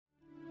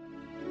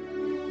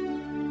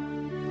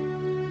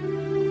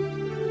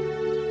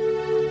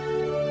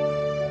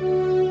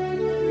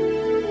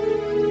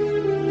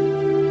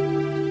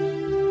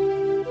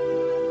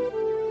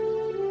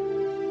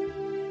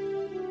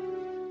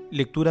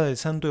Lectura del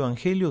Santo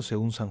Evangelio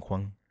según San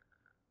Juan.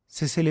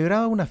 Se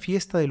celebraba una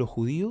fiesta de los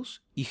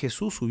judíos y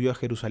Jesús subió a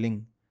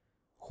Jerusalén.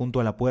 Junto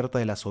a la puerta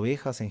de las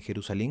ovejas en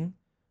Jerusalén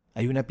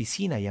hay una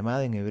piscina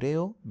llamada en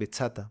hebreo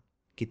Betzata,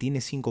 que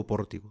tiene 5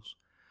 pórticos.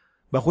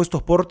 Bajo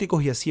estos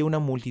pórticos yacía una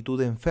multitud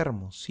de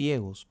enfermos,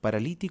 ciegos,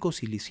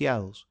 paralíticos y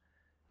lisiados,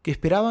 que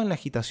esperaban la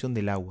agitación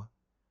del agua,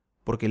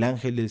 porque el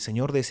ángel del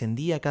Señor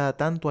descendía cada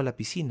tanto a la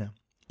piscina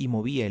y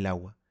movía el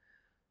agua.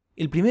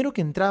 El primero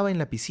que entraba en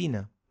la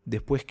piscina,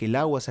 después que el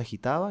agua se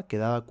agitaba,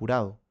 quedaba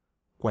curado,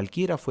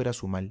 cualquiera fuera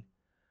su mal.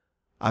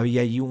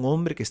 Había allí un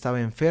hombre que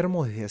estaba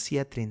enfermo desde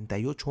hacía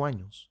 38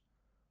 años.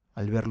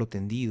 Al verlo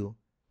tendido,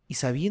 y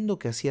sabiendo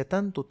que hacía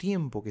tanto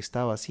tiempo que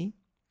estaba así,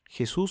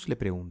 Jesús le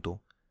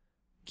preguntó: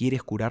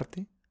 ¿Quieres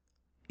curarte?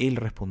 Él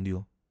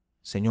respondió: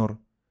 Señor,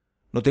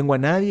 no tengo a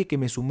nadie que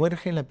me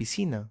sumerja en la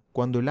piscina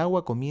cuando el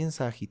agua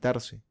comienza a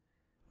agitarse.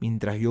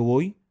 Mientras yo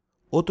voy,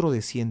 otro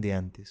desciende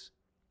antes.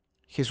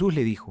 Jesús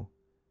le dijo: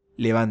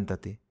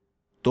 Levántate,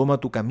 toma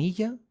tu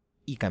camilla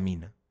y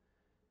camina.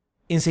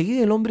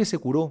 Enseguida el hombre se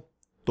curó,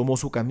 tomó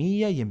su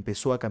camilla y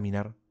empezó a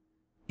caminar.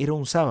 Era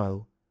un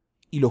sábado,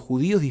 y los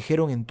judíos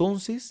dijeron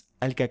entonces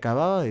al que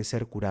acababa de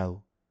ser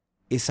curado: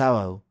 Es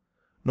sábado,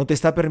 no te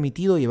está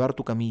permitido llevar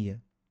tu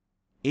camilla.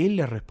 Él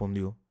les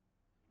respondió: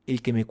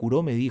 El que me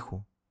curó me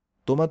dijo: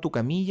 Toma tu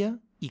camilla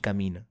y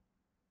camina.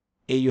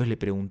 Ellos le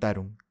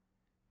preguntaron: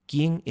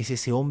 ¿Quién es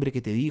ese hombre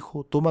que te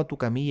dijo: Toma tu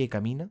camilla y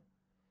camina?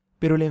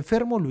 Pero el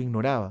enfermo lo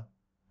ignoraba,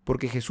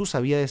 porque Jesús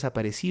había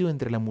desaparecido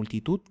entre la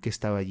multitud que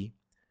estaba allí.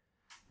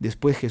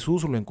 Después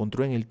Jesús lo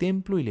encontró en el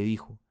templo y le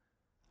dijo: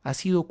 Has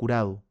sido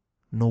curado,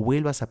 no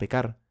vuelvas a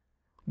pecar,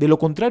 de lo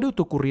contrario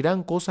te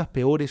ocurrirán cosas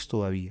peores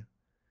todavía.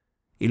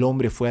 El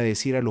hombre fue a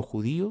decir a los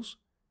judíos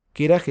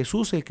que era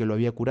Jesús el que lo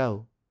había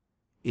curado.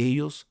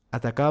 Ellos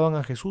atacaban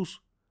a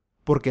Jesús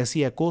porque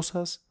hacía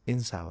cosas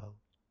en sábado.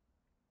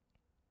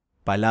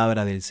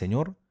 Palabra del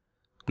Señor.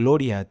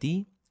 Gloria a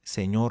ti,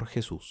 Señor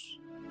Jesús.